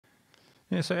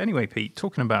Yeah, so anyway, Pete,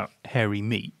 talking about hairy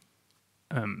meat,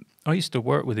 I used to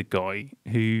work with a guy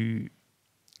who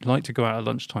liked to go out at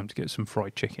lunchtime to get some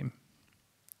fried chicken.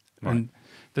 Right. And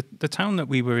the town that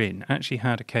we were in actually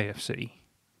had a KFC,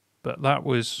 but that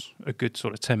was a good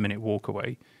sort of 10-minute walk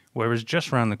away. Whereas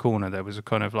just round the corner, there was a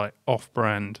kind of like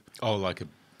off-brand. Oh, like a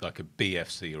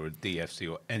BFC or a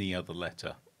DFC or any other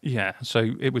letter. Yeah,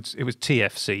 so it was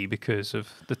TFC because of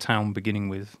the town beginning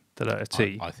with the letter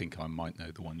T. I think I might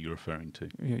know the one you're referring to.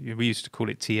 We used to call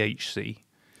it THC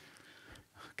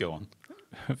Go on.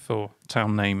 for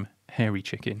town name Hairy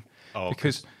Chicken. Oh,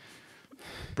 because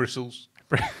bristles,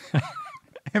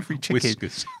 every chicken,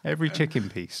 whiskers, every chicken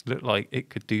piece looked like it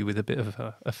could do with a bit of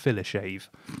a filler shave.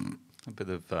 a bit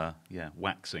of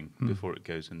waxing before it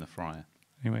goes in the fryer.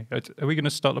 Anyway, are we going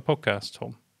to start the podcast,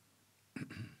 Tom?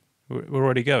 We're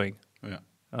already going. Yeah.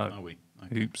 Oh, Are we?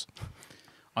 Okay. oops.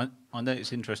 I know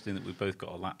it's interesting that we've both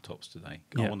got our laptops today.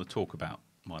 Yeah. I want to talk about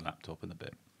my laptop in a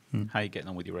bit. How are you getting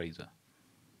on with your Razer?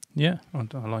 Yeah, I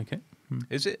like it.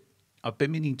 Is it? I've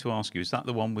been meaning to ask you, is that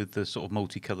the one with the sort of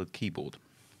multicoloured keyboard?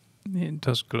 It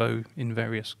does glow in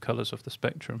various colours of the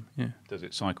spectrum. Yeah, Does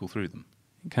it cycle through them?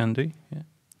 it can do. Yeah,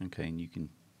 Okay, and you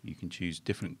can choose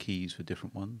different keys for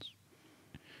different ones?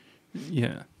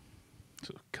 yeah.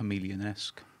 Sort of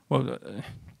chameleon-esque? Well,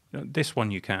 this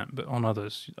one you can't, but on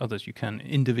others you can.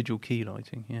 Individual key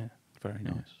lighting. Yeah, Very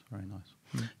Yeah. nice, very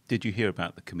nice. Did you hear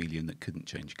about the chameleon that couldn't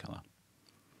change colour?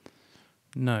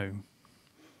 no.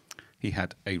 He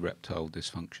had erectile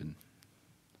dysfunction.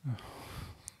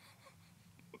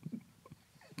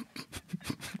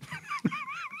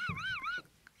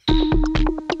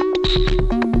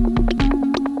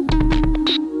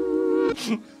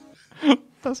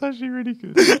 That's actually really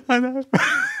good. I know.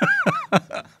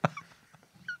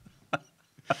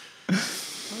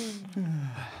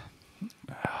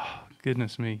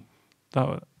 Goodness me.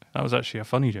 That was actually a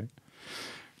funny joke.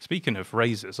 Speaking of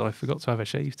razors, I forgot to have a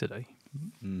shave today.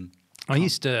 I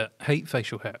used to hate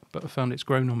facial hair, but I found it's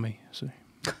grown on me. So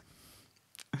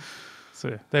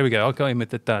there we go. I got in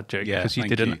with the dad joke Yeah, because you thank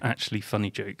did an you. actually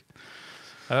funny joke.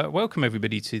 Welcome,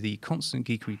 everybody, to the Constant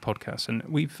Geekery podcast. And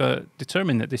we've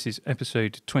determined that this is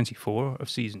episode 24 of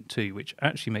season 2, which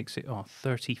actually makes it our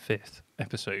 35th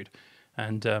episode.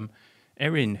 And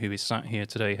Erin, who is sat here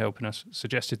today helping us,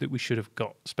 suggested that we should have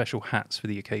got special hats for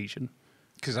the occasion,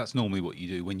 Because that's normally what you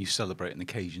do when you celebrate an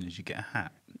occasion, is you get a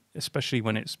hat. especially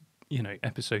when it's,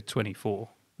 episode 24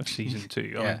 of season 2.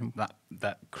 Yeah,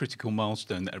 that critical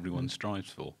milestone that everyone strives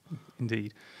for.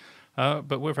 Indeed.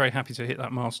 But we're very happy to hit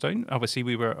that milestone. Obviously,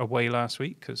 we were away last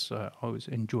week because I was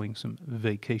enjoying some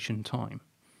vacation time,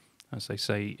 as they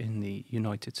say in the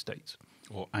United States.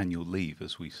 Or annual leave,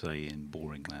 as we say in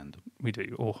boring land. We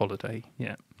do, or holiday,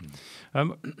 yeah.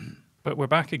 But we're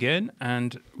back again,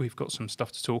 and we've got some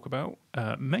stuff to talk about.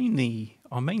 Mainly,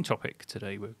 our main topic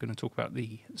today, we're going to talk about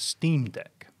the Steam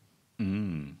Deck.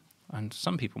 And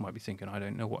some people might be thinking, I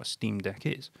don't know what a Steam Deck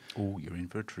is. Oh, you're in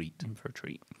for a treat. In for a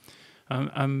treat.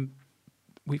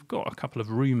 We've got a couple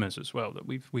of rumours as well that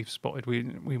we've spotted.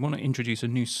 We want to introduce a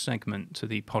new segment to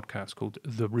the podcast called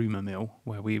The Rumour Mill,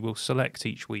 where we will select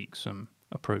each week some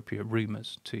appropriate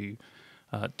rumours to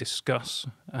discuss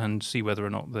and see whether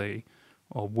or not they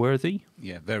are worthy.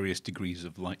 Yeah, various degrees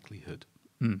of likelihood.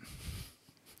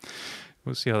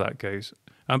 We'll see how that goes.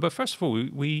 But first of all,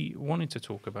 we wanted to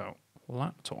talk about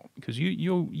laptop, because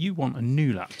you want a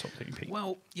new laptop, don't you, Pete?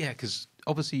 Well, yeah, because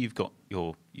obviously you've got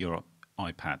your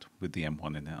iPad with the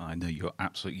M1 in it. I know you're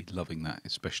absolutely loving that,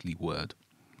 especially Word.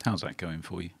 How's that going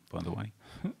for you, by the way?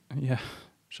 Yeah.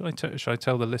 Should I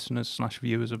tell the listeners /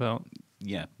 viewers about?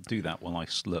 Yeah, do that while I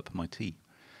slurp my tea.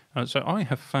 So I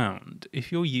have found if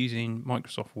you're using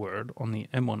Microsoft Word on the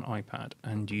M1 iPad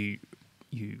and you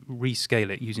rescale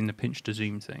it using the pinch to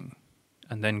zoom thing,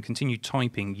 and then continue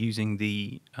typing using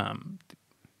the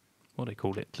what do they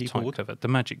call it? Keyboard? The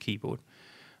Magic Keyboard.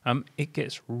 It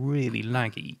gets really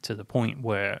laggy to the point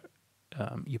where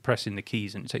you're pressing the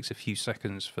keys and it takes a few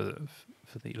seconds for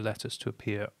the letters to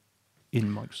appear in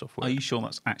Microsoft Word. Are you sure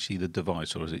that's actually the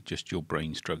device, or is it just your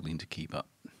brain struggling to keep up?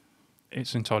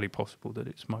 It's entirely possible that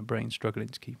it's my brain struggling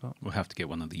to keep up. We'll have to get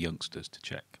one of the youngsters to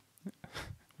check.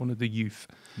 One of the youth.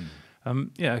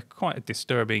 Yeah, quite a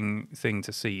disturbing thing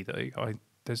to see, though.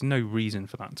 There's no reason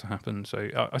for that to happen. So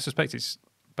I suspect it's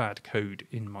bad code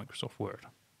in Microsoft Word,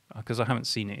 because I haven't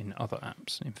seen it in other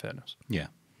apps, in fairness. Yeah,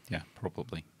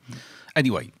 probably.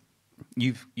 Anyway,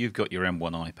 you've got your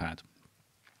M1 iPad,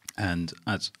 and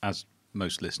as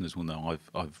most listeners will know,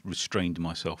 I've restrained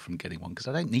myself from getting one because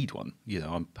I don't need one.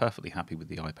 I'm perfectly happy with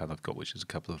the iPad I've got, which is a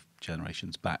couple of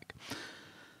generations back.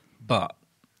 But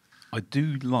I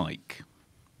do like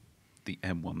the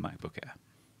M1 MacBook Air.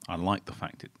 I like the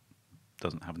fact it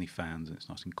doesn't have any fans and it's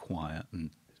nice and quiet and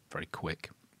very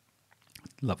quick.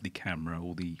 Lovely camera,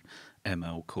 all the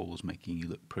ML cores making you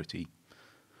look pretty.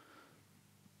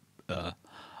 But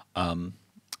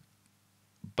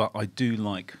I do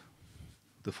like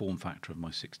the form factor of my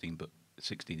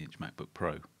 16-inch MacBook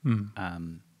Pro.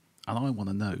 And I want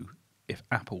to know if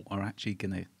Apple are actually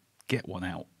going to get one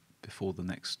out before the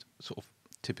next sort of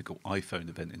typical iPhone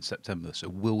event in September. So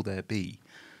will there be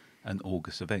an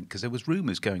August event? Because there was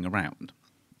rumours going around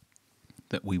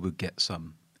that we would get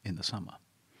some in the summer.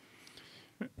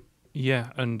 Yeah,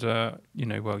 and I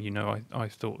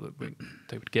thought that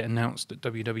they would get announced at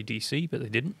WWDC, but they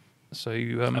didn't. So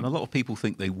and a lot of people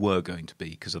think they were going to be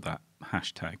because of that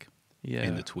hashtag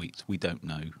in the tweets. We don't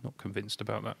know. Not convinced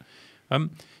about that.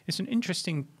 It's an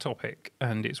interesting topic,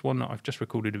 and it's one that I've just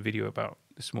recorded a video about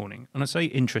this morning. And I say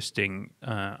interesting,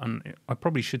 and I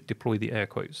probably should deploy the air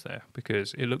quotes there,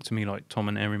 because it looked to me like Tom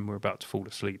and Erin were about to fall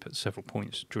asleep at several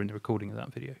points during the recording of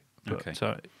that video. But Okay.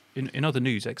 In other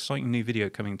news, exciting new video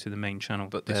coming to the main channel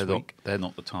But this week. they're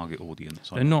not the target audience,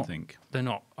 I They're don't not. think. They're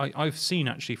not. I've seen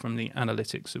actually from the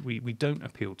analytics that we don't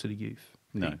appeal to the youth.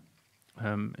 No.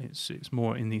 It's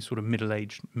more in the sort of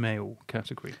middle-aged male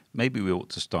category. Maybe we ought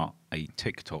to start a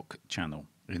TikTok channel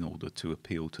in order to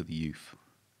appeal to the youth.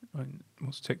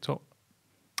 What's TikTok?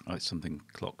 It's something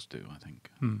clocks do, I think.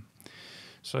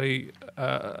 So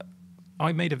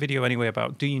I made a video anyway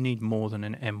about, do you need more than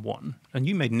an M1? And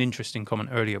you made an interesting comment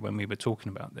earlier when we were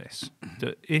talking about this,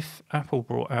 that if Apple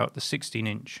brought out the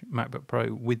 16-inch MacBook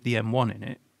Pro with the M1 in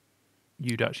it,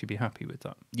 you'd actually be happy with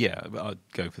that. Yeah, I'd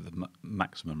go for the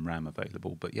maximum RAM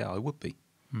available, but yeah, I would be.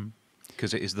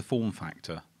 Because it is the form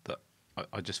factor that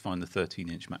I just find the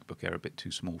 13-inch MacBook Air a bit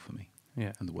too small for me.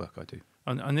 Yeah. And the work I do.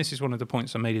 And this is one of the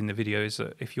points I made in the video, is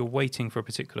that if you're waiting for a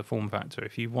particular form factor,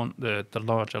 if you want the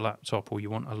larger laptop or you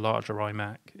want a larger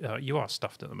iMac, you are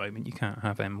stuffed at the moment. You can't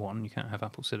have M1, you can't have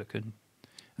Apple Silicon.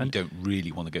 And you don't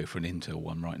really want to go for an Intel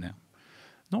one right now.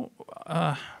 Not,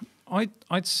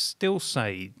 I'd still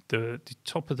say the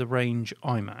top of the range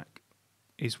iMac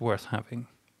is worth having.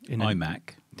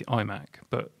 iMac? The iMac.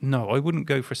 But no, I wouldn't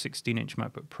go for a 16-inch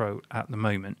MacBook Pro at the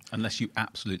moment. Unless you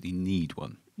absolutely need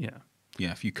one. Yeah.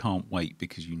 Yeah, if you can't wait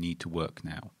because you need to work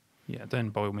now. Yeah, then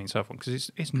by all means have one, because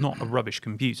it's not a rubbish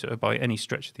computer by any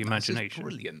stretch of the imagination.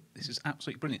 This is brilliant. This is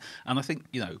absolutely brilliant. And I think,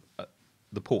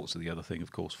 the ports are the other thing,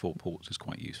 of course. 4 ports is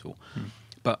quite useful.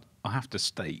 But I have to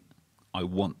state, I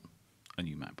want a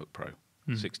new MacBook Pro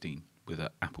 16 with an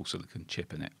Apple Silicon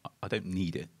chip in it. I don't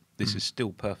need it. This is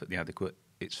still perfectly adequate.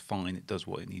 It's fine. It does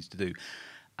what it needs to do.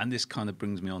 And this kind of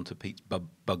brings me on to Pete's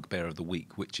bugbear of the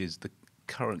week, which is the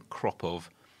current crop of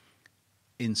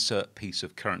insert piece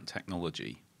of current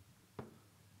technology,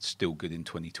 still good in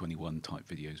 2021 type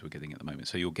videos we're getting at the moment.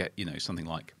 So you'll get, something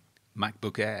like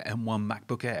MacBook Air, M1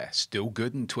 MacBook Air, still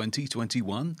good in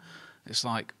 2021. It's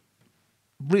like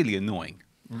really annoying,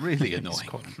 really annoying. It's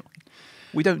quite annoying.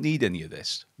 We don't need any of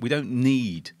this. We don't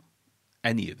need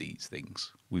any of these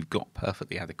things. We've got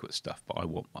perfectly adequate stuff, but I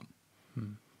want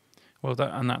one. Well,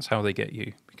 that's how they get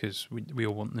you, because we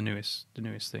all want the newest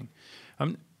thing.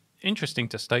 Interesting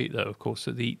to state, though, of course,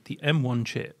 that the M1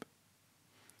 chip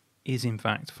is in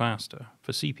fact faster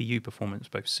for CPU performance,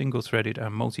 both single-threaded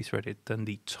and multi-threaded, than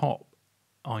the top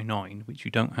i9, which you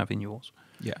don't have in yours.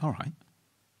 Yeah, all right.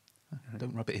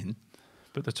 Don't rub it in.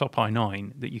 But the top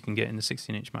i9 that you can get in the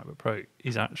 16-inch MacBook Pro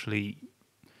is actually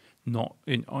not,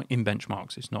 in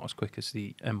benchmarks, it's not as quick as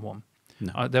the M1.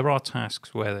 No. There are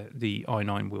tasks where the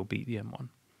i9 will beat the M1.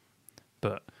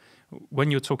 But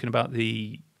when you're talking about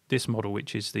this model,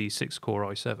 which is the 6-core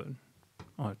i7,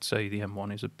 I'd say the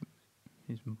M1 is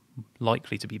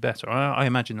likely to be better. I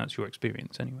imagine that's your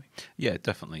experience anyway. Yeah,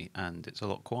 definitely. And it's a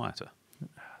lot quieter.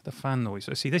 The fan noise.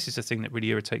 See, this is the thing that really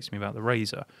irritates me about the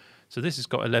Razer. So this has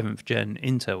got 11th gen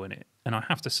Intel in it, and I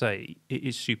have to say it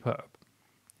is superb.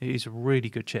 It is a really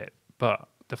good chip, but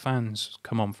the fans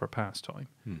come on for a pastime.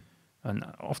 And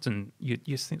often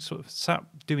you think sort of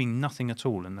sat doing nothing at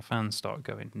all and the fans start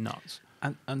going nuts.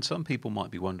 And some people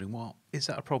might be wondering, well, is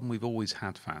that a problem? We've always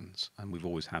had fans, and we've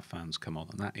always had fans come on,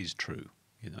 and that is true.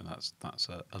 That's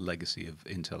a legacy of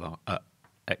Intel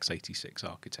x86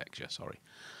 architecture,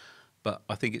 But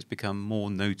I think it's become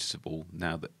more noticeable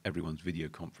now that everyone's video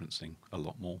conferencing a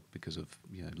lot more because of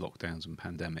lockdowns and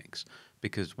pandemics.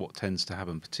 Because what tends to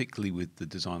happen, particularly with the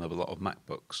design of a lot of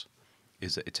MacBooks,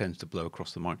 is that it tends to blow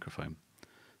across the microphone.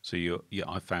 So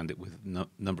I found it with a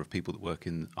number of people that work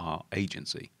in our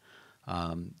agency.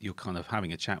 You're kind of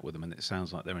having a chat with them, and it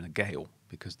sounds like they're in a gale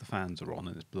because the fans are on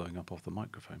and it's blowing up off the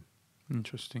microphone.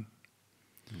 Interesting.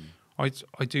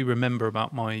 I do remember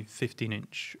about my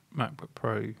 15-inch MacBook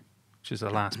Pro, which is the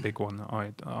last big one that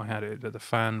I had it, that the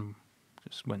fan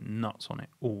just went nuts on it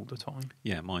all the time.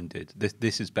 Yeah, mine did.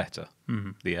 This is better.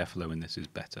 Mhm. The airflow in this is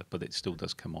better, but it still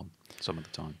does come on some of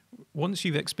the time. Once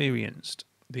you've experienced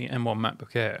the M1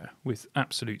 MacBook Air with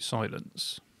absolute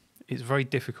silence, it's very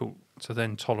difficult to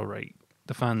then tolerate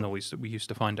the fan noise that we used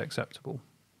to find acceptable.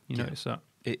 You Yeah. notice that?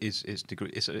 It is.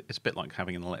 It's a bit like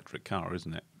having an electric car,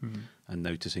 isn't it? Mhm. And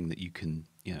noticing that you can,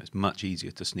 it's much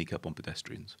easier to sneak up on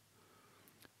pedestrians.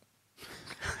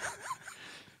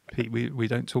 Pete, we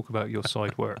don't talk about your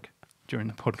side work during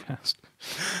the podcast.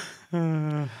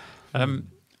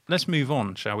 Let's move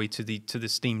on, shall we, to the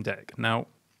Steam Deck. Now,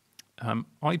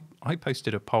 I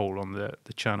posted a poll on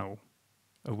the channel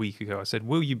a week ago. I said,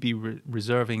 will you be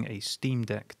reserving a Steam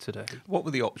Deck today? What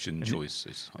were the option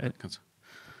choices?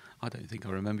 I don't think I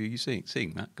remember you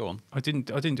seeing that. Go on. I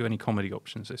didn't do any comedy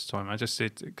options this time. I just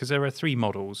did, because there are 3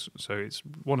 models, so it's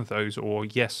one of those or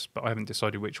yes, but I haven't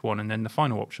decided which one. And then the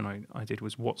final option I did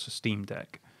was what's a Steam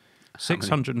Deck?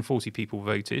 640 people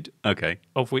voted, Okay.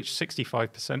 of which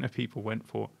 65% of people went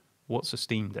for what's a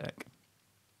Steam Deck.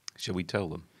 Shall we tell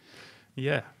them?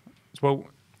 Yeah. Well,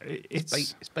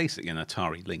 it's basically an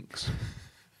Atari Lynx.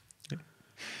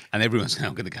 And everyone's now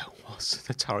going to go, what's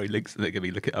an Atari Lynx? And they're going to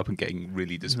be looking it up and getting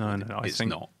really disappointed. No, it's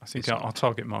not. I think our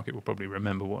target market will probably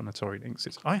remember what an Atari Lynx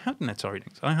is. I had an Atari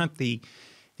Lynx. I had the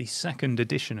second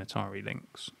edition Atari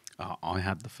Lynx. I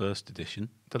had the first edition.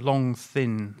 The long,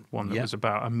 thin one that Yeah. was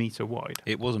about 1 meter wide.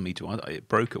 It was a meter wide. It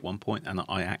broke at one point, and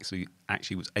I actually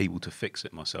was able to fix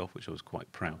it myself, which I was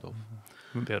quite proud of.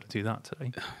 Wouldn't be able to do that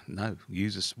today. No,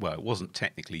 it wasn't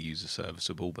technically user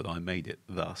serviceable, but I made it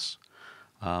thus.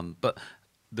 But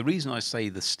the reason I say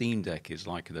the Steam Deck is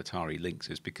like an Atari Lynx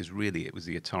is because really it was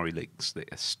the Atari Lynx that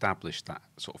established that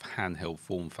sort of handheld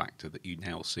form factor that you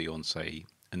now see on, say,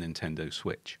 a Nintendo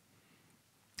Switch.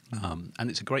 And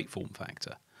it's a great form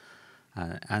factor.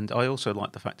 And I also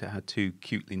like the fact it had 2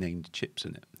 cutely named chips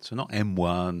in it. So not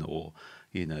M1 or,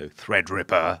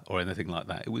 Threadripper or anything like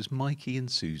that. It was Mikey and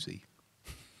Susie.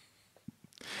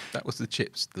 That was the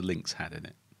chips the Lynx had in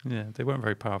it. Yeah, they weren't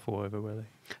very powerful over, were they?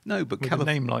 No, but With a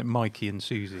name like Mikey and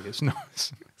Susie, it's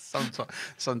nice.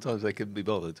 sometimes they couldn't be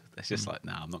bothered. It's just like,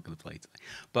 I'm not going to play today.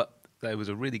 But there was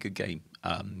a really good game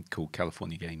called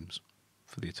California Games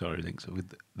for the Atari Lynx,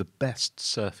 with the best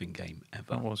surfing game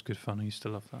ever. That was good fun. I used to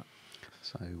love that.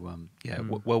 So,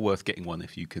 well worth getting one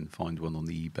if you can find one on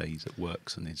the eBays that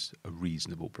works and is a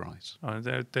reasonable price.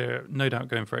 They're no doubt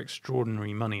going for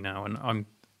extraordinary money now, and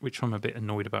which I'm a bit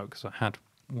annoyed about because I had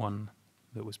one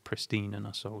that was pristine and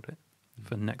I sold it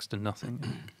for next to nothing.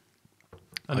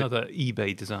 Another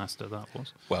eBay disaster that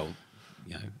was. Well,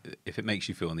 if it makes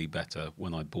you feel any better,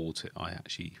 when I bought it, I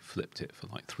actually flipped it for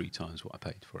like 3 times what I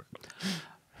paid for it.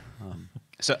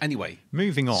 So anyway,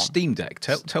 moving on. Steam Deck.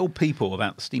 Tell people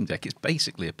about the Steam Deck. It's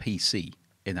basically a PC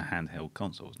in a handheld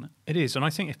console, isn't it? It is, and I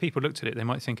think if people looked at it, they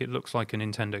might think it looks like a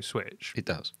Nintendo Switch. It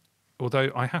does.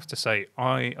 Although I have to say,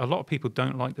 a lot of people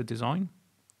don't like the design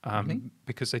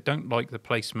because they don't like the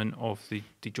placement of the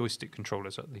joystick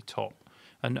controllers at the top.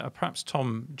 And perhaps,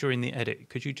 Tom, during the edit,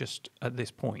 could you just, at this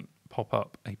point, pop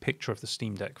up a picture of the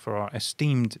Steam Deck for our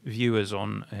esteemed viewers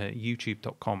on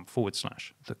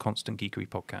youtube.com/The Constant Geekery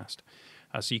Podcast,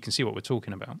 so you can see what we're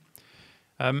talking about.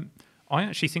 I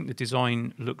actually think the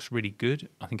design looks really good.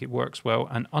 I think it works well.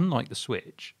 And unlike the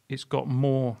Switch, it's got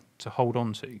more to hold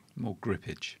on to. More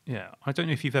grippage. Yeah. I don't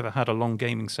know if you've ever had a long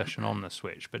gaming session on the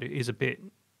Switch, but it is a bit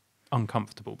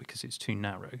uncomfortable because it's too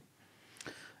narrow.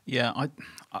 Yeah,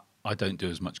 I don't do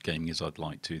as much gaming as I'd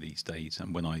like to these days,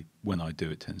 and when I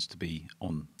do, it tends to be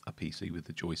on a PC with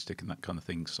the joystick and that kind of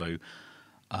thing. So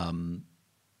I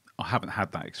haven't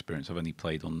had that experience. I've only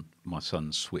played on my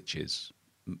son's Switches,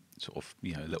 sort of,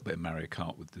 a little bit of Mario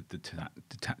Kart with the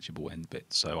detachable end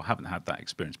bit. So I haven't had that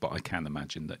experience, but I can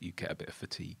imagine that you get a bit of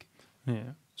fatigue.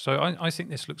 Yeah. So I think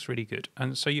this looks really good.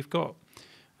 And so you've got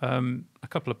a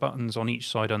couple of buttons on each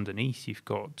side underneath. You've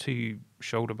got 2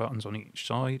 shoulder buttons on each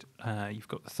side. You've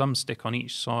got the thumbstick on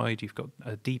each side. You've got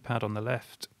a D-pad on the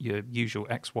left, your usual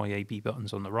X, Y, A, B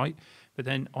buttons on the right. But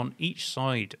then on each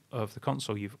side of the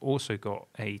console, you've also got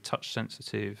a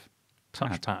touch-sensitive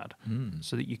touchpad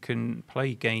so that you can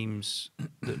play games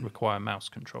that require mouse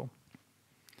control.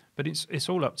 But it's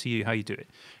all up to you how you do it.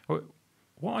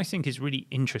 What I think is really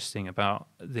interesting about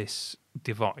this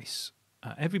device,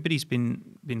 everybody's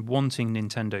been wanting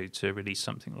Nintendo to release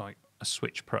something like a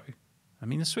Switch Pro. I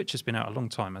mean, the Switch has been out a long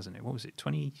time, hasn't it? What was it,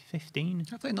 2015?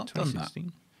 Have they not done that?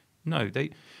 No,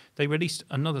 they released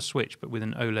another Switch, but with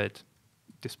an OLED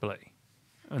display.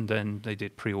 and then they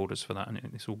did pre-orders for that, and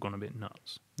it's all gone a bit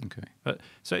nuts. Okay. But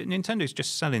so Nintendo's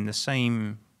just selling the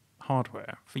same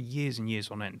hardware for years and years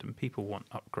on end, and people want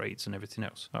upgrades and everything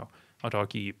else. Oh, I'd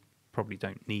argue you probably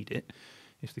don't need it.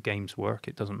 If the games work,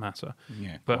 it doesn't matter.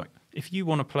 Yeah. But quite. if you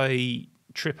want to play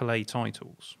AAA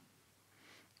titles,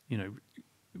 you know,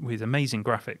 with amazing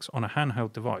graphics on a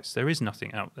handheld device, there is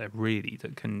nothing out there really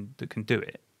that can do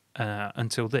it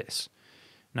until this.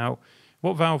 Now,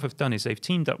 what Valve have done is they've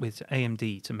teamed up with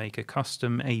AMD to make a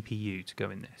custom APU to go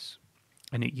in this,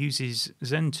 and it uses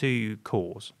Zen 2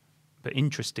 cores, but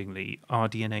interestingly,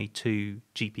 RDNA 2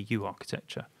 GPU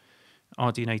architecture.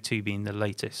 RDNA 2 being the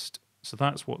latest, so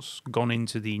that's what's gone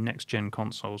into the next gen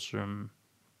consoles from,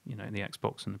 you know, the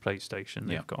Xbox and the PlayStation.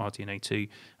 They've got RDNA 2,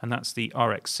 and that's the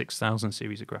RX 6000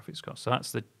 series of graphics cards. So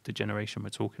that's the generation we're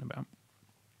talking about.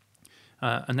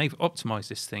 And they've optimized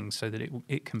this thing so that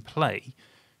it can play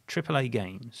AAA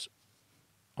games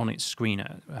on its screen,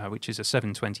 which is a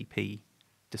 720p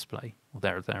display, or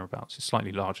thereabouts. It's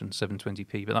slightly larger than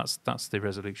 720p, but that's the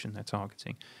resolution they're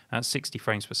targeting. At 60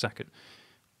 frames per second,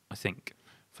 I think.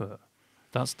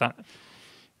 That's that.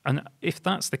 And if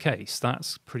that's the case,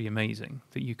 that's pretty amazing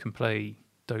that you can play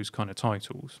those kind of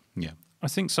titles. Yeah. I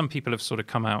think some people have sort of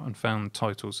come out and found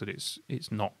titles that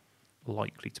it's not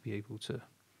likely to be able to.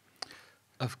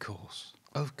 Of course.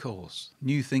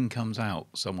 New thing comes out,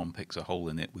 someone picks a hole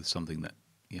in it with something that,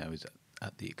 you know, is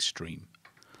at the extreme.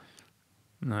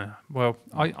 No. Well,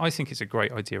 I think it's a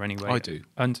great idea anyway. I do.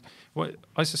 And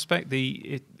I suspect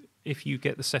if you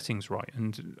get the settings right,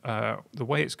 and the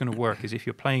way it's going to work is if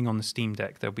you're playing on the Steam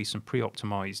Deck, there'll be some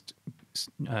pre-optimized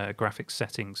graphics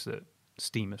settings that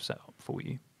Steam have set up for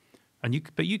you.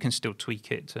 But you can still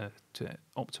tweak it to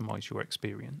optimize your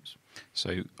experience.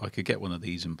 So I could get one of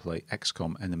these and play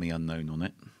XCOM Enemy Unknown on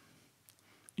it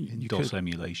in DOS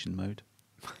emulation mode.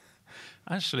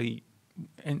 Actually,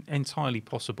 entirely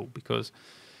possible, because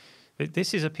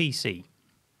this is a PC.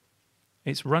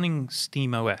 It's running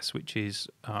SteamOS, which is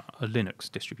a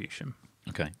Linux distribution.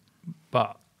 Okay.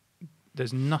 But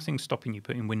there's nothing stopping you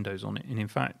putting Windows on it. And in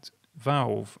fact,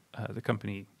 Valve, the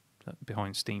company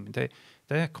behind Steam,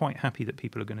 they're quite happy that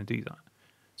people are going to do that.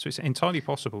 So it's entirely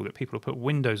possible that people will put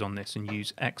Windows on this and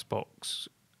use Xbox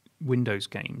Windows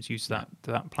games, use that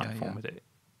platform with it.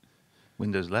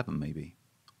 Windows 11, maybe.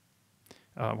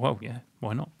 Well, yeah,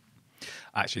 why not?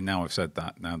 Actually, now I've said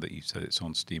that, now that you've said it's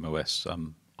on SteamOS,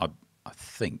 I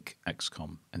think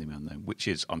XCOM Enemy Unknown, which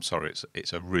is, I'm sorry,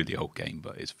 it's a really old game,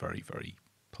 but it's very, very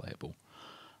playable.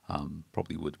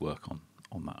 Probably would work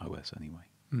on that OS anyway.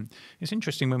 It's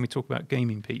interesting when we talk about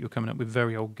gaming, Pete, you're coming up with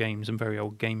very old games and very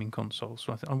old gaming consoles.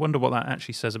 So I wonder what that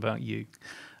actually says about you.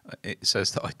 It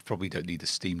says that I probably don't need a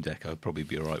Steam Deck. I'd probably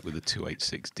be all right with a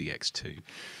 286 DX2.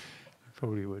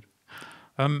 Probably would.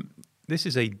 This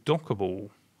is a dockable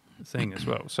thing as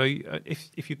well. So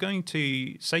if you're going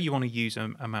to, say you want to use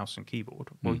a mouse and keyboard,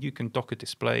 well, you can dock a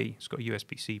display. It's got a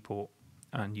USB-C port,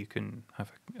 and you can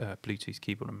have a Bluetooth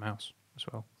keyboard and mouse as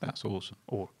well. That's awesome.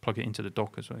 Or plug it into the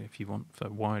dock as well if you want for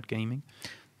wired gaming.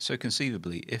 So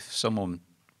conceivably, if someone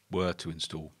were to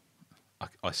install,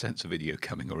 I sense a video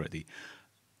coming already,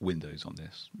 Windows on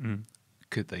this,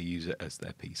 could they use it as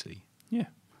their PC? Yeah,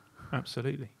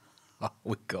 absolutely. Oh,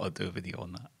 we've got to do a video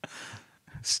on that.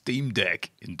 Steam Deck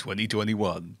in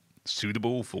 2021,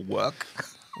 suitable for work?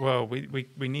 Well, we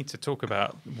need to talk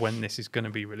about when this is going to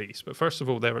be released. But first of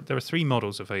all, there are 3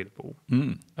 models available,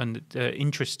 and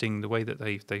interesting the way that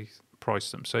they price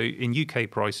them. So in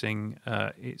UK pricing,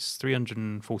 it's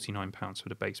 £349 for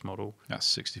the base model. That's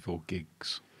 64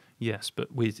 gigs. Yes,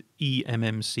 but with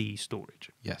eMMC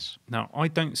storage. Yes. Now, I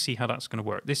don't see how that's going to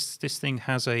work. This thing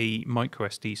has a micro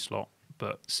SD slot,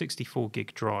 but 64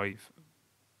 gig drive.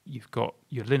 You've got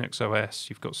your Linux OS,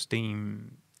 you've got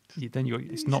Steam. It's not many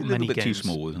games. A little bit too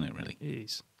small, isn't it? Really, it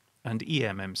is. And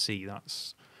eMMC,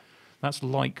 that's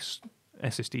like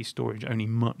SSD storage, only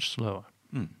much slower.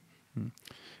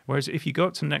 Whereas if you go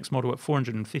up to the next model at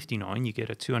 459, you get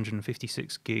a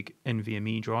 256 gig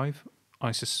NVMe drive.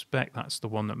 I suspect that's the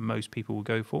one that most people will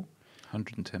go for.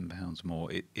 £110 more.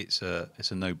 It's a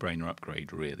no-brainer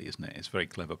upgrade, really, isn't it? It's very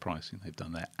clever pricing they've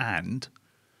done there,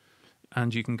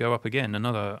 and you can go up again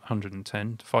another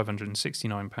 110 to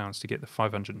 £569 to get the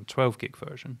 512 gig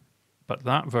version. But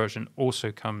that version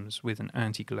also comes with an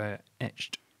anti-glare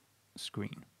etched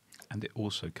screen. And it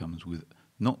also comes with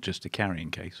not just a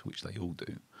carrying case, which they all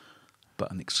do,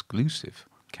 but an exclusive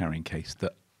carrying case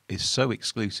that is so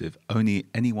exclusive, only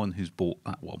anyone who's bought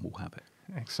that one will have it.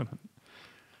 Excellent.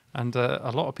 And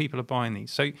a lot of people are buying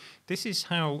these. So this is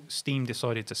how Steam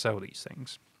decided to sell these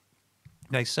things.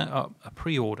 They set up a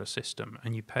pre-order system,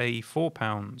 and you pay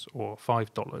 £4 or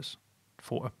 $5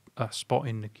 for a spot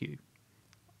in the queue.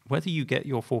 Whether you get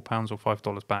your £4 or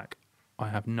 $5 back, I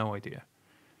have no idea.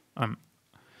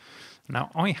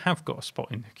 Now, I have got a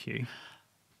spot in the queue.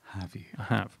 Have you? I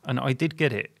have. And I did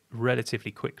get it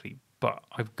relatively quickly. But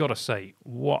I've got to say,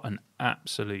 what an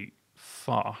absolute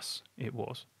farce it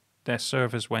was. Their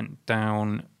servers went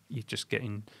down. You're just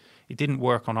getting... It didn't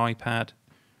work on iPad.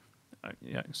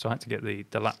 So I had to get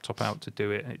the laptop out to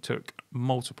do it. It took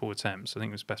multiple attempts. I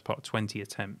think it was the best part of 20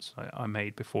 attempts I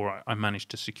made before I managed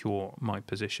to secure my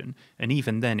position. And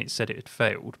even then, it said it had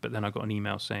failed. But then I got an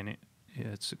email saying it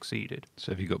had succeeded.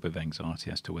 So have you got a bit of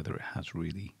anxiety as to whether it has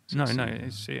really succeeded? No, it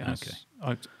has.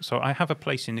 Okay. So I have a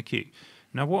place in the queue.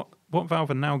 Now, what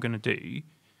Valve are now going to do,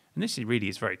 and this really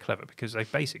is very clever, because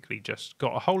they've basically just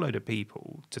got a whole load of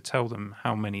people to tell them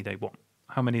how many they want,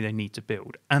 how many they need to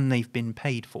build, and they've been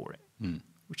paid for it,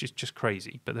 which is just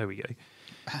crazy. But there we go.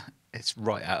 It's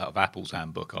right out of Apple's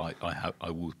handbook. I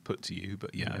will put to you,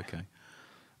 but yeah, okay.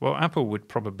 Well, Apple would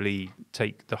probably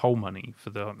take the whole money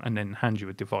and then hand you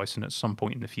a device, and at some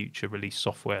point in the future release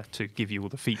software to give you all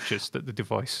the features that the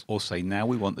device... Or say, now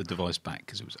we want the device back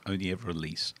because it was only ever a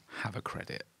lease. Have a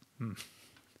credit.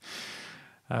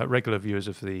 Regular viewers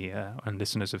of and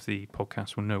listeners of the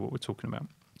podcast will know what we're talking about.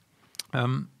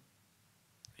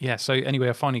 So anyway,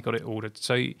 I finally got it ordered.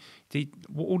 So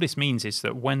what all this means is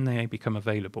that when they become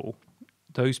available,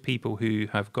 those people who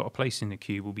have got a place in the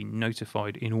queue will be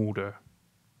notified in order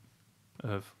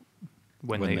of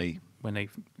when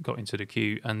they've got into the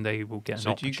queue, and they will get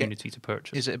an opportunity to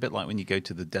purchase. Is it a bit like when you go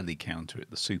to the deli counter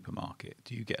at the supermarket?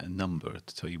 Do you get a number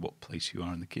to tell you what place you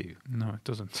are in the queue? No, it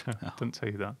doesn't. It doesn't tell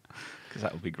you that. Because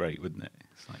that would be great, wouldn't it?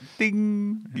 It's like,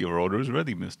 ding, your order is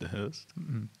ready, Mr. Hurst.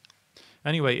 Mm-hmm.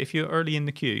 Anyway, if you're early in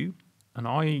the queue, and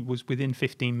I was within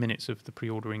 15 minutes of the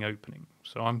pre-ordering opening,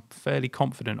 so I'm fairly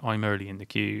confident I'm early in the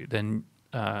queue, then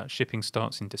shipping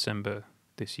starts in December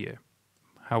this year.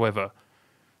 However,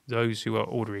 those who are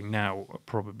ordering now are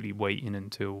probably waiting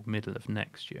until middle of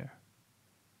next year.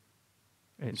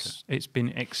 It's been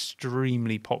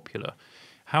extremely popular.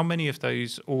 How many of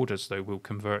those orders, though, will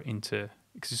convert into...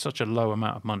 Because it's such a low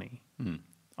amount of money.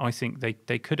 I think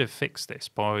they could have fixed this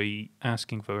by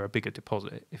asking for a bigger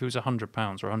deposit. If it was £100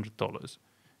 or $100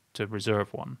 to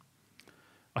reserve one,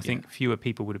 I think fewer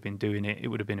people would have been doing it. It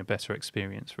would have been a better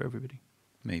experience for everybody.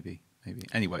 Maybe.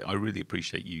 Anyway, I really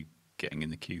appreciate you getting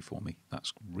in the queue for me.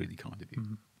 That's really kind of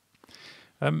you.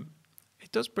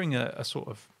 It does bring a sort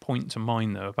of point to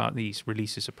mind, though, about these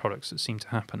releases of products that seem to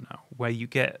happen now, where you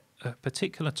get a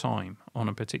particular time on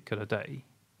a particular day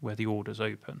where the orders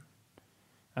open.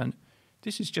 And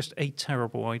this is just a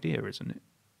terrible idea, isn't it?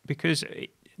 Because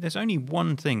there's only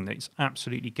one thing that's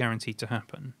absolutely guaranteed to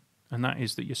happen, and that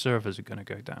is that your servers are going to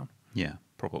go down. Yeah,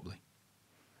 probably.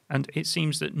 And it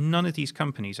seems that none of these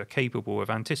companies are capable of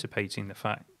anticipating the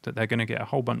fact that they're going to get a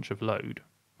whole bunch of load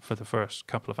for the first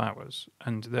couple of hours,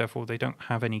 and therefore they don't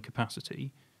have any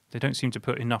capacity. They don't seem to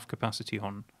put enough capacity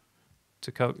on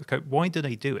to cope. Why do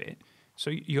they do it? So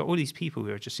you got all these people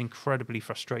who are just incredibly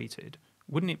frustrated.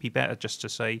 Wouldn't it be better just to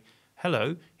say,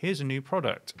 hello, here's a new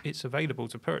product. It's available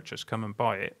to purchase. Come and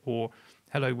buy it. Or,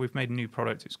 hello, we've made a new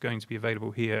product. It's going to be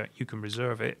available here. You can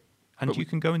reserve it. And you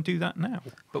can go and do that now.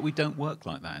 But we don't work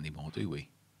like that anymore, do we?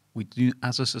 We do,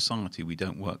 as a society, we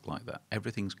don't work like that.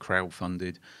 Everything's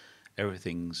crowdfunded.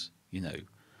 Everything's,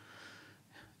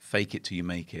 fake it till you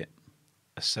make it.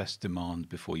 Assess demand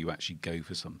before you actually go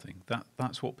for something.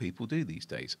 That's what people do these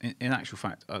days. In actual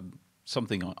fact,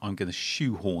 something I'm going to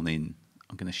shoehorn in.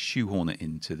 I'm going to shoehorn it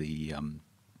into the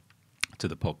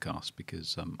podcast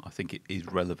because I think it is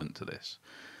relevant to this.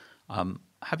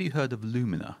 Have you heard of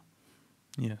Lumina?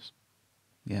 Yes.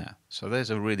 Yeah, so there's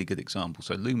a really good example.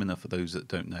 So Lumina, for those that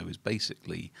don't know, is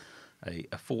basically a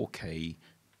 4K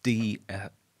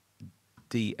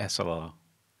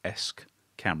DSLR-esque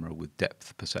camera with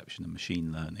depth perception and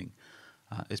machine learning.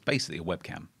 It's basically a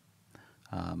webcam,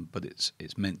 but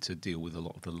it's meant to deal with a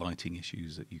lot of the lighting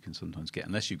issues that you can sometimes get,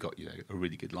 unless you've got a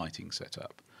really good lighting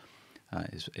setup.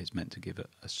 It's meant to give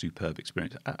a superb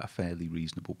experience at a fairly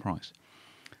reasonable price.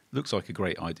 Looks like a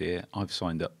great idea. I've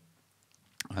signed up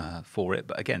for it,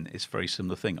 but again, it's a very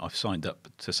similar thing. I've signed up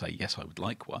to say yes, I would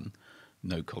like one.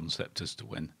 No concept as to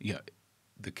when.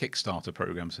 The Kickstarter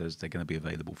program says they're going to be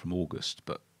available from August,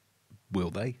 but will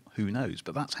they? Who knows?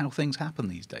 But that's how things happen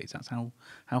these days. That's how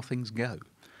things go.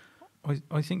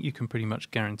 I think you can pretty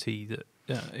much guarantee that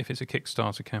if it's a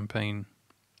Kickstarter campaign,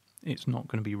 it's not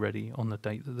going to be ready on the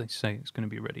date that they say it's going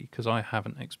to be ready, because I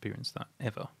haven't experienced that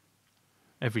ever.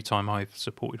 Every time I've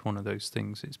supported one of those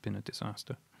things, it's been a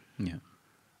disaster. Yeah.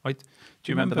 Do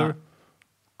you remember that?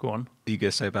 Go on. Are you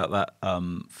going to say about that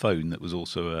phone that was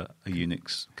also a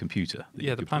Unix computer?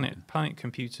 Yeah, the Planet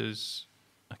Computers.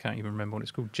 I can't even remember what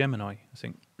it's called. Gemini, I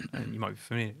think. You might be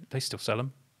familiar. They still sell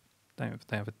them.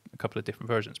 They have a couple of different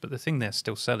versions, but the thing they're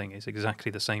still selling is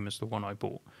exactly the same as the one I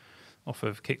bought off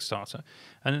of Kickstarter.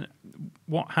 And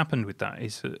what happened with that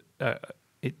is that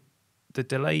the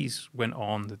delays went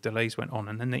on,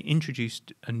 and then they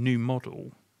introduced a new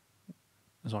model,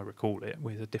 as I recall it,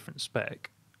 with a different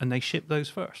spec, and they shipped those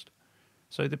first.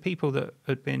 So the people that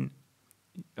had been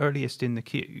earliest in the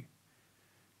queue,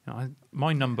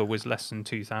 my number was less than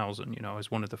 2,000. I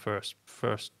was one of the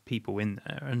first people in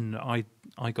there, and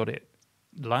I got it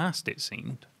last. It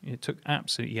seemed it took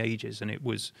absolutely ages, and it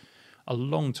was a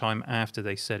long time after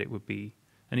they said it would be,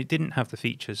 and it didn't have the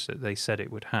features that they said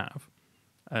it would have.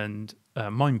 And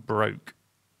mine broke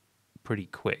pretty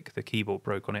quick. The keyboard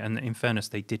broke on it, and in fairness,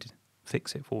 they did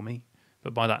fix it for me.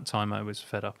 But by that time, I was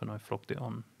fed up, and I flogged it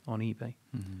on eBay.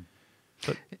 Mm-hmm.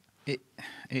 But it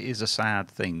is a sad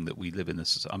thing that we live in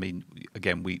this. I mean,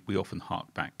 again, we often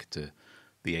hark back to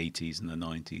the 80s and the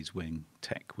 90s when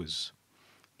tech was,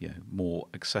 more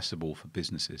accessible for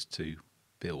businesses to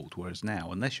build. Whereas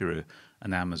now, unless you're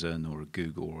an Amazon or a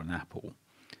Google or an Apple,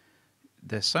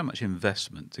 there's so much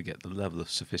investment to get the level of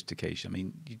sophistication. I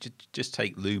mean, you just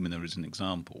take Lumina as an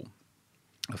example.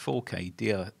 A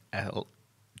 4K I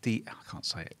can't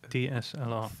say it.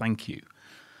 DSLR. Thank you.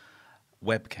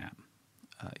 Webcam.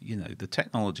 The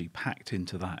technology packed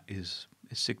into that is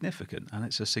significant, and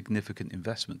it's a significant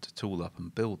investment to tool up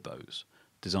and build those,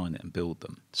 design it and build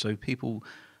them. So people,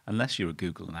 unless you're a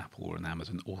Google, an Apple or an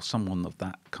Amazon or someone of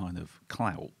that kind of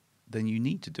clout, then you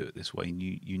need to do it this way, and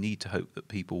you need to hope that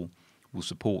people will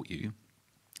support you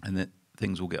and that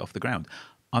things will get off the ground.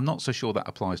 I'm not so sure that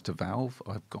applies to Valve.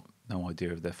 I've got no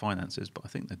idea of their finances, but I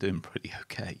think they're doing pretty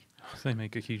okay. They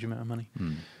make a huge amount of money.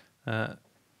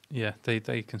 Yeah,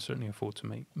 they can certainly afford to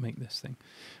make this thing.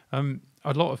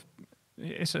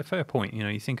 It's a fair point.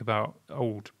 You think about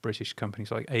old British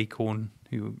companies like Acorn,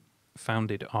 who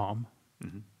founded ARM,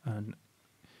 and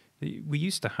we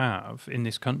used to have in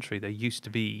this country. There used to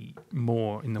be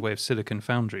more in the way of silicon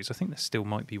foundries. I think there still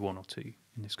might be one or two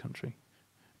in this country,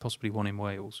 possibly one in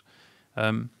Wales.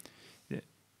 But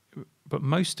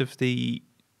most of the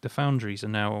foundries are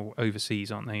now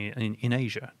overseas, aren't they? In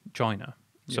Asia, China.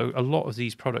 So a lot of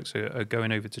these products are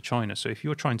going over to China. So if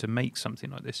you're trying to make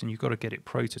something like this and you've got to get it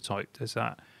prototyped, there's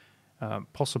that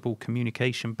possible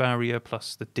communication barrier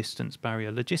plus the distance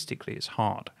barrier. Logistically, it's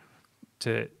hard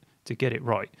to get it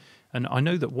right. And I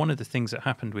know that one of the things that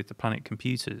happened with the Planet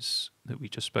Computers that we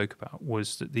just spoke about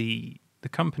was that the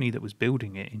company that was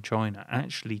building it in China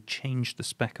actually changed the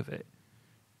spec of it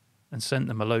and sent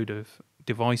them a load of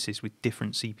devices with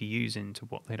different CPUs into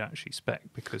what they'd actually spec.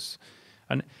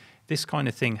 And this kind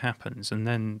of thing happens, and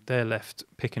then they're left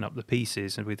picking up the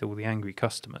pieces and with all the angry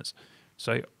customers.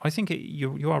 So I think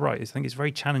you are right. I think it's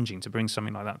very challenging to bring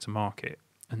something like that to market,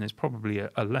 and there's probably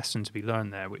a lesson to be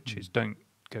learned there, which is don't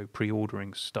go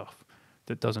pre-ordering stuff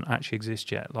that doesn't actually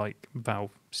exist yet, like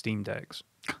Valve Steam Decks.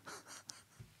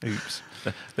 Oops.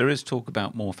 There is talk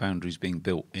about more foundries being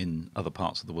built in other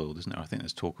parts of the world, isn't there? I think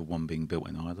there's talk of one being built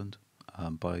in Ireland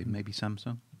by maybe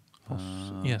Samsung.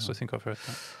 Yes, I think I've heard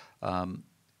that.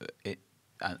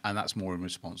 And that's more in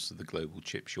response to the global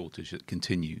chip shortage that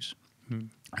continues,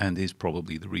 and is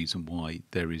probably the reason why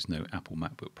there is no Apple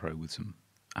MacBook Pro with some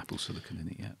Apple silicon in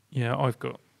it yet. Yeah,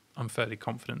 I'm fairly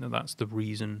confident that that's the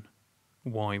reason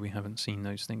why we haven't seen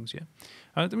those things yet.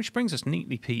 Which brings us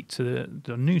neatly, Pete, to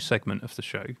the new segment of the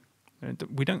show.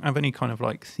 We don't have any kind of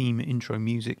like theme intro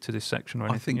music to this section or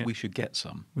anything. I think yet. we should get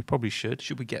some. We probably should.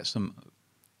 Should we get some?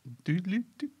 Okay.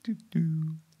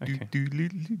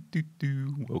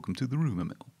 Welcome to the rumour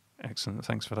mill. Excellent.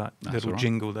 Thanks for that That's little right.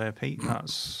 jingle there, Pete.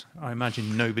 I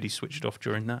imagine nobody switched off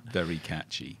during that. Very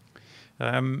catchy.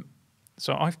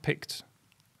 So I've picked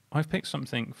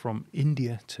something from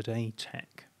India Today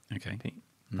Tech. Okay. Pete.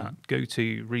 That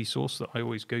go-to resource that I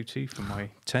always go to for my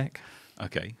tech.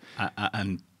 Okay.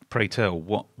 And pray tell,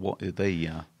 what are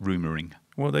they rumouring?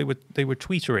 Well, they were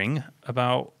tweetering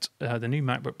about the new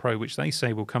MacBook Pro, which they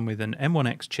say will come with an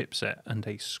M1X chipset and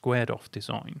a squared-off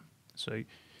design. So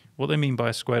what they mean by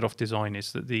a squared-off design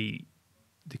is that the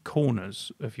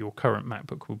corners of your current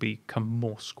MacBook will become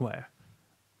more square,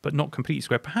 but not completely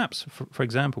square. Perhaps, for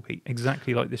example, Pete,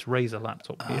 exactly like this Razer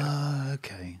laptop here.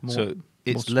 Okay. So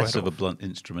it's less of a blunt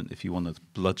instrument if you want to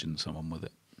bludgeon someone with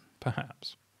it.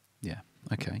 Perhaps. Yeah.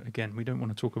 Okay. Again, we don't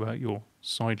want to talk about your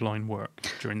sideline work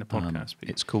during the podcast. Pete.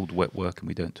 It's called wet work, and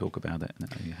we don't talk about it,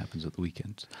 and it only happens at the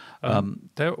weekends.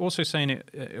 They're also saying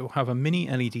it will have a mini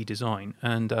LED design,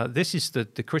 and this is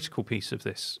the critical piece of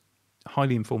this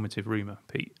highly informative rumour,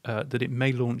 Pete, that it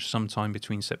may launch sometime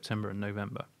between September and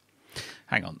November.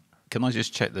 Hang on. Can I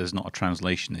just check there's not a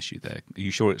translation issue there? Are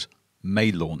you sure it's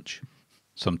may launch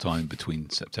sometime between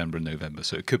September and November?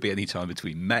 So it could be any time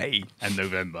between May and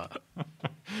November.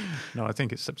 No, I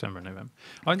think it's September and November.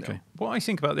 Okay. What I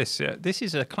think about this, this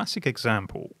is a classic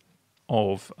example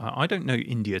of, I don't know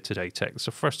India Today Tech. It's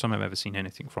the first time I've ever seen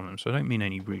anything from them, so I don't mean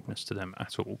any rudeness to them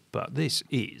at all. But this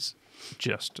is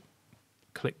just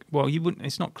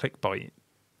it's not clickbait.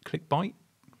 Clickbait?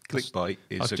 Clickbait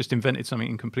is I've just invented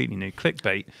something completely new.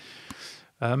 Clickbait.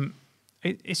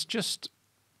 It's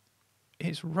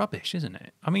rubbish, isn't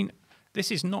it? I mean,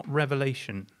 this is not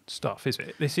revelation stuff, is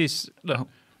it? This is, look,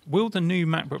 will the new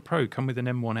MacBook Pro come with an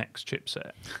M1X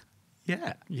chipset?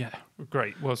 Yeah. Yeah,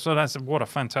 great. Well, so what a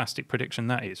fantastic prediction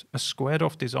that is. A squared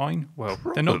off design? Well,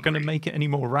 they're not going to make it any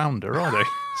more rounder, are they?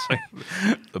 So,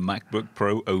 the MacBook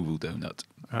Pro oval donut.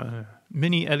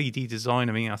 Mini LED design,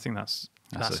 I mean, I think that's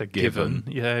a given.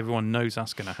 Yeah, everyone knows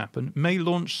that's going to happen. May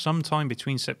launch sometime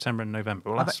between September and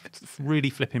November. Well, that's really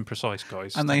flipping precise,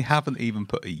 guys. And they haven't even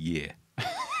put a year.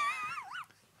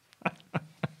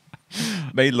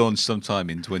 May launch sometime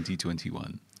in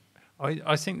 2021.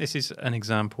 I think this is an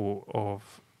example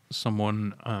of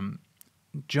someone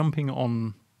jumping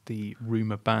on the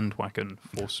rumour bandwagon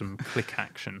for some click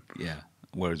action. Yeah,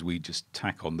 whereas we just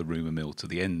tack on the rumour mill to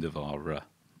the end of our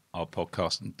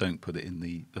podcast and don't put it in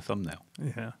the thumbnail.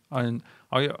 Yeah, and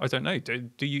I don't know.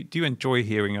 Do you enjoy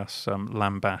hearing us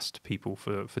lambast people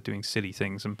for doing silly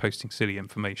things and posting silly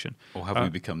information? Or have we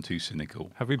become too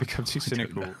cynical? Have we become too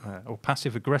cynical or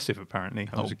passive aggressive? Apparently,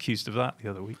 I was accused of that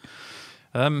the other week.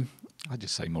 I'd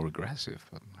just say more aggressive.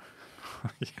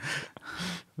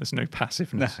 There's no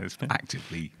passiveness. No, it's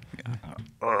actively.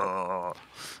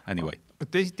 Anyway.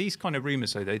 But these kind of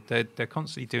rumours, though, they're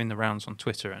constantly doing the rounds on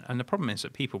Twitter, and the problem is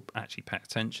that people actually pay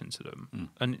attention to them.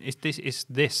 And it's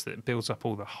this that builds up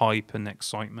all the hype and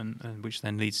excitement, and which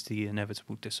then leads to the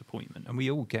inevitable disappointment. And we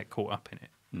all get caught up in it.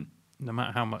 No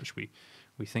matter how much we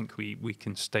think we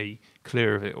can stay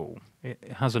clear of it all,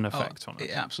 it has an effect on us.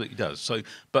 It absolutely does. So,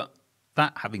 but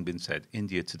that having been said,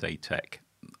 India Today Tech,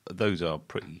 those are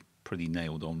pretty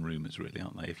nailed on rumours, really,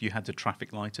 aren't they? If you had to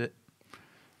traffic light it,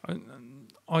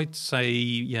 I'd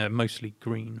say mostly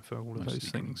green for all of those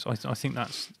things. I think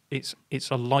it's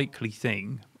a likely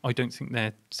thing. I don't think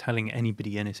they're telling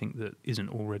anybody anything that isn't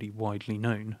already widely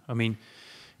known. I mean,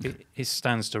 it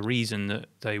stands to reason that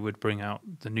they would bring out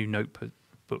the new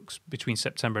notebooks between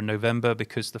September and November,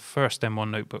 because the first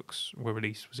M1 notebooks were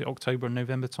released, was it October and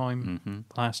November time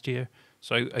last year?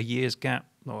 So a year's gap,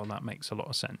 well, that makes a lot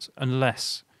of sense,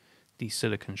 unless the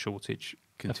silicon shortage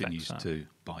continues to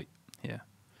bite. Yeah.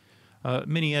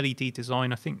 Mini LED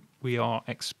design, I think we are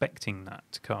expecting that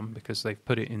to come because they've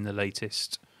put it in the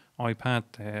latest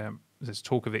iPad. There's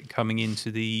talk of it coming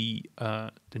into the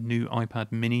new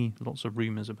iPad Mini. Lots of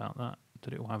rumours about that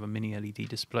it will have a mini LED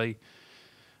display.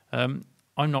 I'm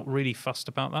not really fussed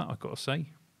about that, I've got to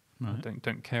say. Right. I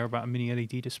don't care about a mini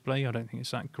LED display. I don't think it's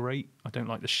that great. I don't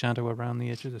like the shadow around the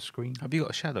edge of the screen. Have you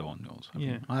got a shadow on yours?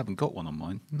 Yeah. I haven't got one on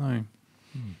mine. No.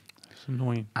 It's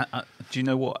annoying. Do you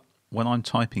know what? When I'm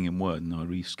typing in Word and I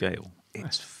rescale,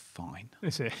 it's fine.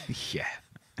 Is it? Yeah.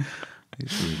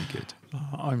 It's really good.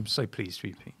 I'm so pleased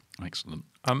with you, Pete. Excellent.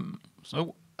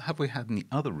 So have we had any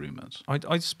other rumours?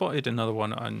 I spotted another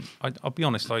one, and I'll be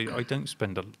honest, I don't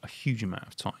spend a huge amount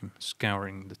of time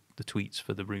scouring the tweets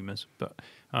for the rumours, but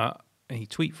a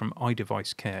tweet from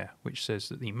iDevice Care, which says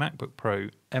that the MacBook Pro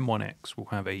M1X will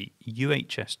have a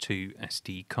UHS 2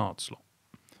 SD card slot.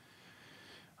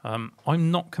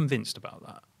 I'm not convinced about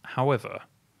that. However,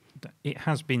 it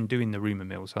has been doing the rumour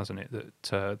mills, hasn't it,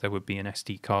 that there would be an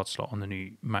SD card slot on the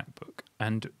new MacBook.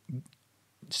 And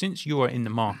since you are in the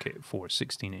market for a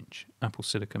 16-inch Apple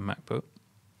Silicon MacBook,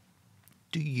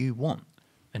 do you want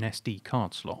an SD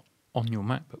card slot on your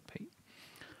MacBook, Pete?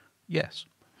 Yes.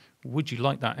 Would you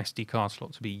like that SD card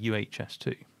slot to be UHS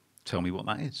 2? Tell me what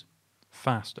that is.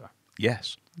 Faster.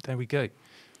 Yes. There we go.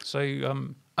 So,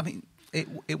 I mean,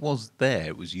 it was there.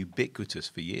 It was ubiquitous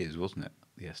for years, wasn't it?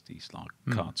 The SD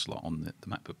card slot on the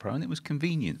MacBook Pro, and it was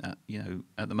convenient. At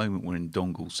the moment we're in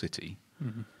dongle city,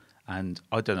 and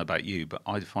I don't know about you, but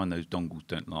I find those dongles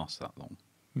don't last that long.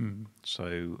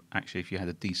 So actually, if you had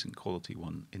a decent quality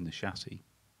one in the chassis,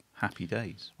 happy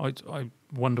days. I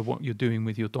wonder what you're doing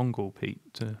with your dongle, Pete,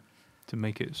 to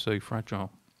make it so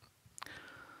fragile.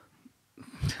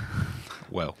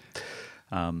 Well,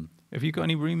 have you got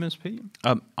any rumours, Pete?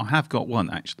 I have got one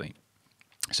actually.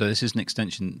 So this is an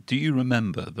extension. Do you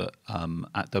remember that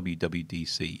at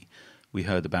WWDC we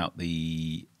heard about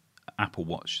the Apple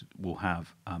Watch will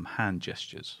have hand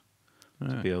gestures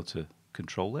to be able to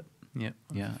control it. Yeah,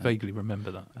 Yeah, I vaguely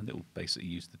remember that. And it will basically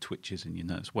use the twitches in your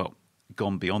nose. Well,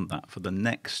 gone beyond that for the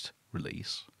next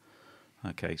release.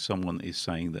 Okay, someone is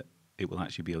saying that it will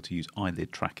actually be able to use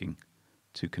eyelid tracking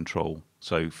to control.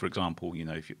 So, for example,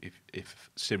 if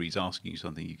Siri's asking you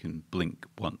something, you can blink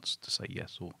once to say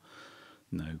yes or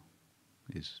no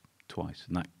is twice,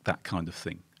 and that kind of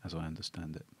thing, as I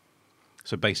understand it.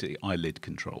 So basically, eyelid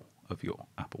control of your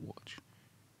Apple Watch.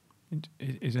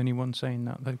 Is anyone saying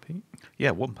that though, Pete?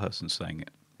 Yeah, one person's saying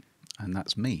it, and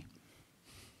that's me.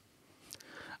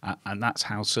 And that's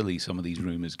how silly some of these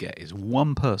rumours get, is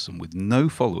one person with no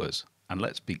followers, and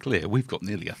let's be clear, we've got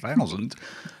nearly 1,000,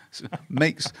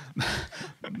 makes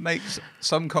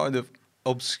some kind of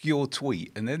obscure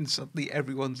tweet, and then suddenly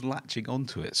everyone's latching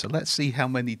onto it. So let's see how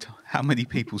many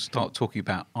people start talking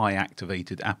about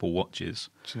eye-activated Apple Watches.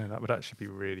 Do you know, that would actually be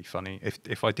really funny.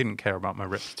 If I didn't care about my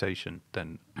reputation,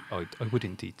 then I would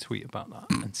indeed tweet about that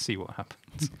and see what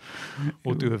happens,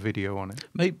 or do a video on it.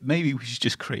 Maybe we should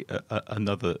just create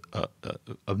another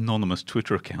anonymous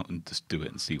Twitter account and just do it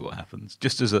and see what happens,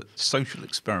 just as a social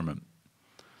experiment.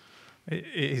 It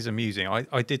is amusing.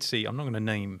 I did see. I'm not going to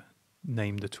name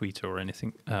the tweeter or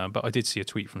anything, but I did see a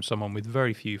tweet from someone with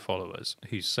very few followers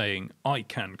who's saying, "I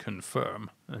can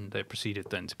confirm," and there proceeded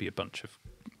then to be a bunch of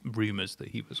rumours that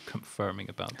he was confirming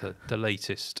about the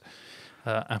latest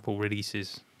Apple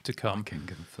releases to come. I can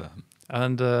confirm.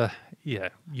 And yeah,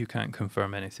 you can't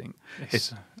confirm anything.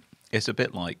 It's a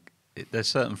bit like, there's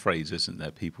certain phrases, isn't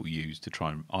there, people use to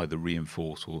try and either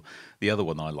reinforce, or the other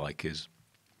one I like is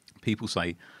people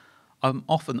say, "I'm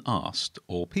often asked,"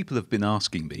 or "people have been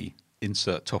asking me,"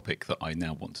 insert topic that I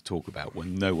now want to talk about,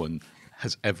 when no one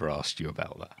has ever asked you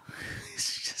about that.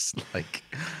 It's just like,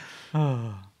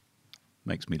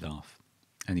 makes me laugh.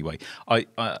 Anyway, I've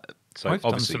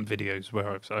done some videos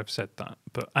where I've said that,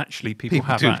 but actually people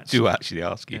have do actually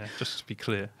ask you. Yeah, just to be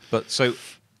clear. But so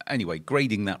anyway,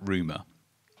 grading that rumour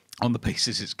on the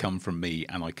basis it's come from me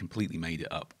and I completely made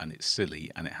it up and it's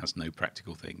silly and it has no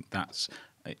practical thing. That's,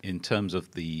 in terms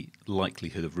of the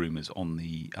likelihood of rumours on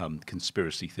the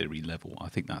conspiracy theory level, I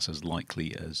think that's as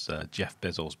likely as Jeff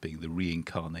Bezos being the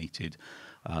reincarnated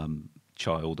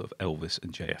child of Elvis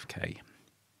and JFK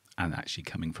and actually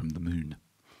coming from the moon.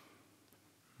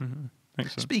 Mm-hmm.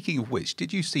 Excellent. Speaking of which,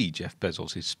 did you see Jeff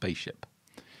Bezos' spaceship?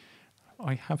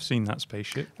 I have seen that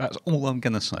spaceship. That's all I'm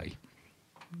going to say.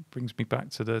 Brings me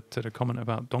back to the comment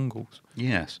about dongles.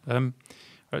 Yes.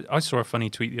 I saw a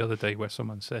funny tweet the other day where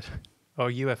someone said,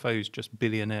 "Are UFOs just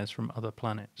billionaires from other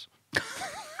planets?"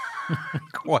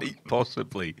 Quite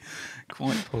possibly.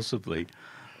 Quite possibly.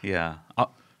 Yeah.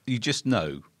 You just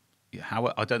know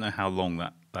how. I don't know how long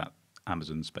that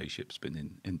Amazon spaceship's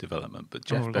been in development, but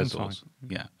Jeff Bezos,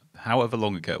 yeah, however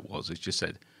long ago it was, it's just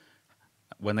said,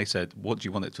 when they said, "What do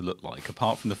you want it to look like?"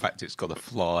 Apart from the fact it's got to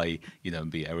fly,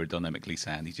 and be aerodynamically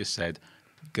sound, he just said,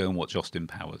 "Go and watch Austin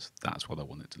Powers. That's what I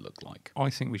want it to look like." I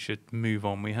think we should move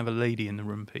on. We have a lady in the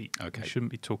room, Pete. Okay. We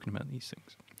shouldn't be talking about these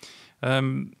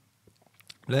things.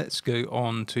 Let's go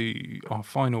on to our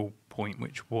final point,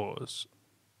 which was,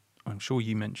 I'm sure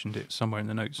you mentioned it somewhere in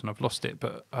the notes and I've lost it,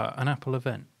 but an Apple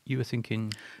event. You were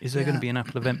thinking, is there going to be an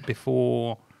Apple event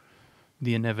before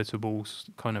the inevitable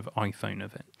kind of iPhone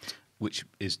event? Which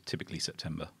is typically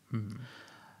September. Hmm.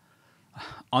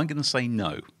 I'm going to say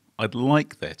no. I'd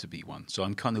like there to be one, so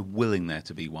I'm kind of willing there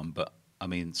to be one, but I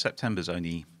mean, September's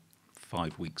only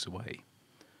 5 weeks away,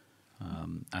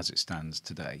 as it stands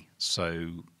today.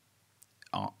 So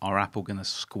are Apple going to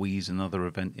squeeze another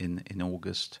event in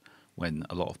August when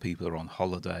a lot of people are on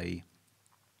holiday?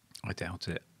 I doubt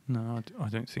it. No, I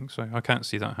don't think so. I can't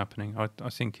see that happening. I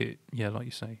think like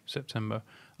you say, September.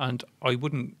 And I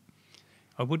wouldn't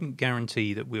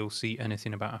guarantee that we'll see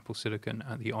anything about Apple Silicon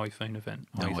at the iPhone event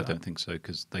No, either. I don't think so,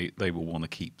 because they will want to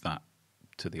keep that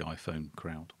to the iPhone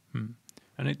crowd.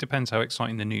 And it depends how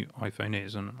exciting the new iPhone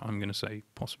is, and I'm going to say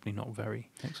possibly not very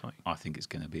exciting. I think it's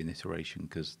going to be an iteration,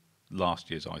 because last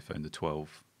year's iPhone, the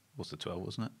 12, was the 12,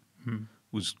 wasn't it?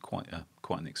 Was quite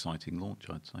an exciting launch,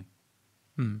 I'd say.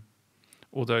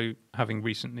 Although, having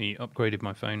recently upgraded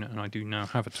my phone, and I do now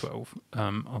have a 12,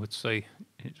 I would say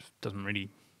it doesn't really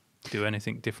do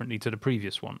anything differently to the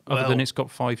previous one, other than it's got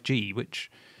 5G,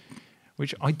 which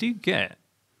I do get,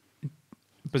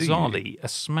 bizarrely, a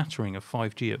smattering of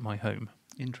 5G at my home.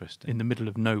 Interesting. In the middle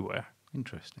of nowhere.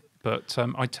 Interesting. But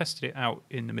I tested it out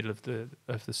in the middle of the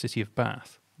city of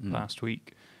Bath last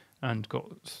week, and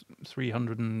got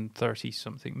 330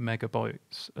 something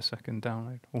megabytes a second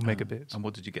download, or megabits. And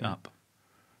what did you get up?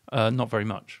 Not very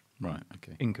much. Right.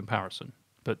 Okay. In comparison,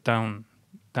 but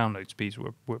download speeds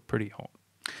were pretty hot.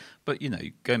 But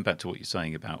going back to what you're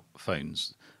saying about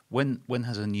phones, when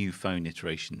has a new phone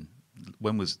iteration?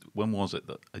 When was it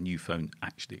that a new phone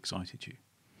actually excited you?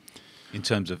 In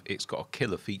terms of it's got a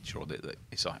killer feature on it that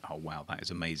it's like, oh wow, that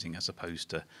is amazing, as opposed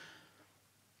to,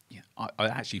 yeah, I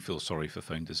actually feel sorry for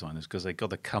phone designers because they've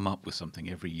got to come up with something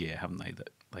every year, haven't they,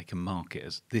 that they can market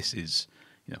as this is,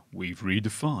 we've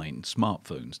redefined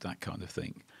smartphones, that kind of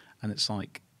thing. And it's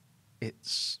like,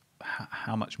 it's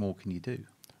how much more can you do?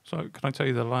 So can I tell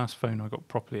you the last phone I got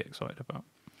properly excited about?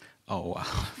 Oh,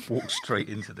 I've walked straight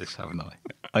into this, haven't I?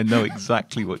 I know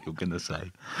exactly what you're going to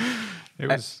say. It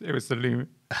was the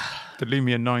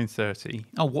Lumia 930.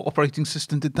 Oh, what operating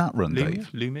system did that run, Dave?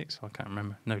 Lumix? I can't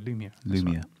remember. No, Lumia.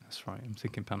 Lumia. That's right. I'm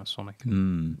thinking Panasonic.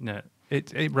 Mm. No,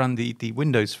 it ran the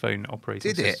Windows Phone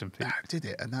operating system. Oh, did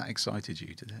it? And that excited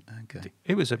you, did it? Okay.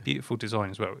 It was a beautiful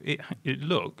design as well. It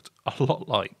looked a lot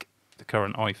like the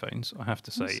current iPhones, I have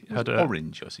to say. It had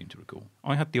orange, I seem to recall.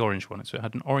 I had the orange one. So it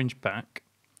had an orange back,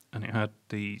 and it had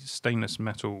the stainless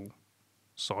metal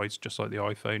sides, just like the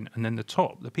iPhone. And then the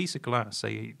top, the piece of glass,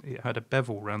 it had a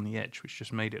bevel around the edge, which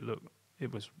just made it look.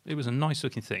 It was a nice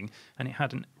looking thing, and it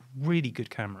had a really good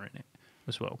camera in it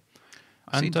as well.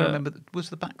 I seem to remember was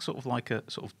the back sort of like a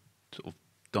sort of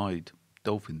dyed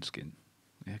dolphin skin?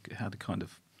 Yeah, it had a kind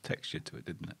of texture to it,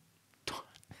 didn't it?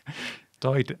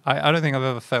 Dyed. I don't think I've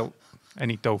ever felt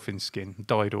any dolphin skin,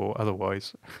 dyed or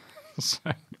otherwise. So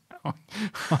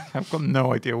I've got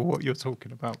no idea what you're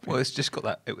talking about. Well, it's just got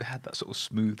that. It had that sort of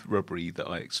smooth rubbery that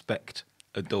I expect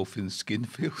a dolphin's skin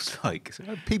feels like. So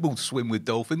people swim with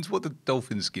dolphins. What does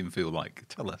dolphin skin feel like?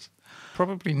 Tell us.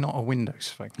 Probably not a Windows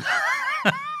Phone.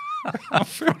 I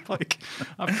feel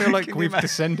like we've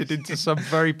descended into some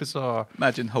very bizarre.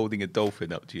 Imagine holding a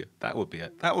dolphin up to you. That would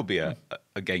be a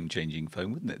game-changing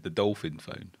phone, wouldn't it? The dolphin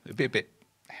phone. It'd be a bit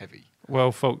heavy.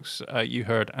 Well, folks, you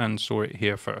heard and saw it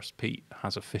here first. Pete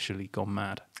has officially gone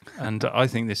mad, and I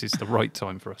think this is the right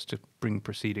time for us to bring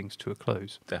proceedings to a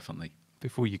close. Definitely.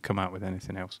 Before you come out with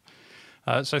anything else.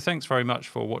 So thanks very much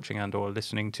for watching and or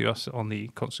listening to us on the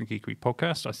Constant Geekery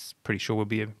podcast. I'm pretty sure we'll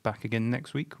be back again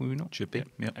next week, will we not? Should be.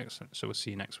 Yeah. Excellent. So we'll see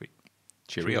you next week.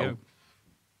 Cheerio.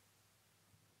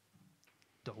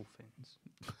 Dolphins.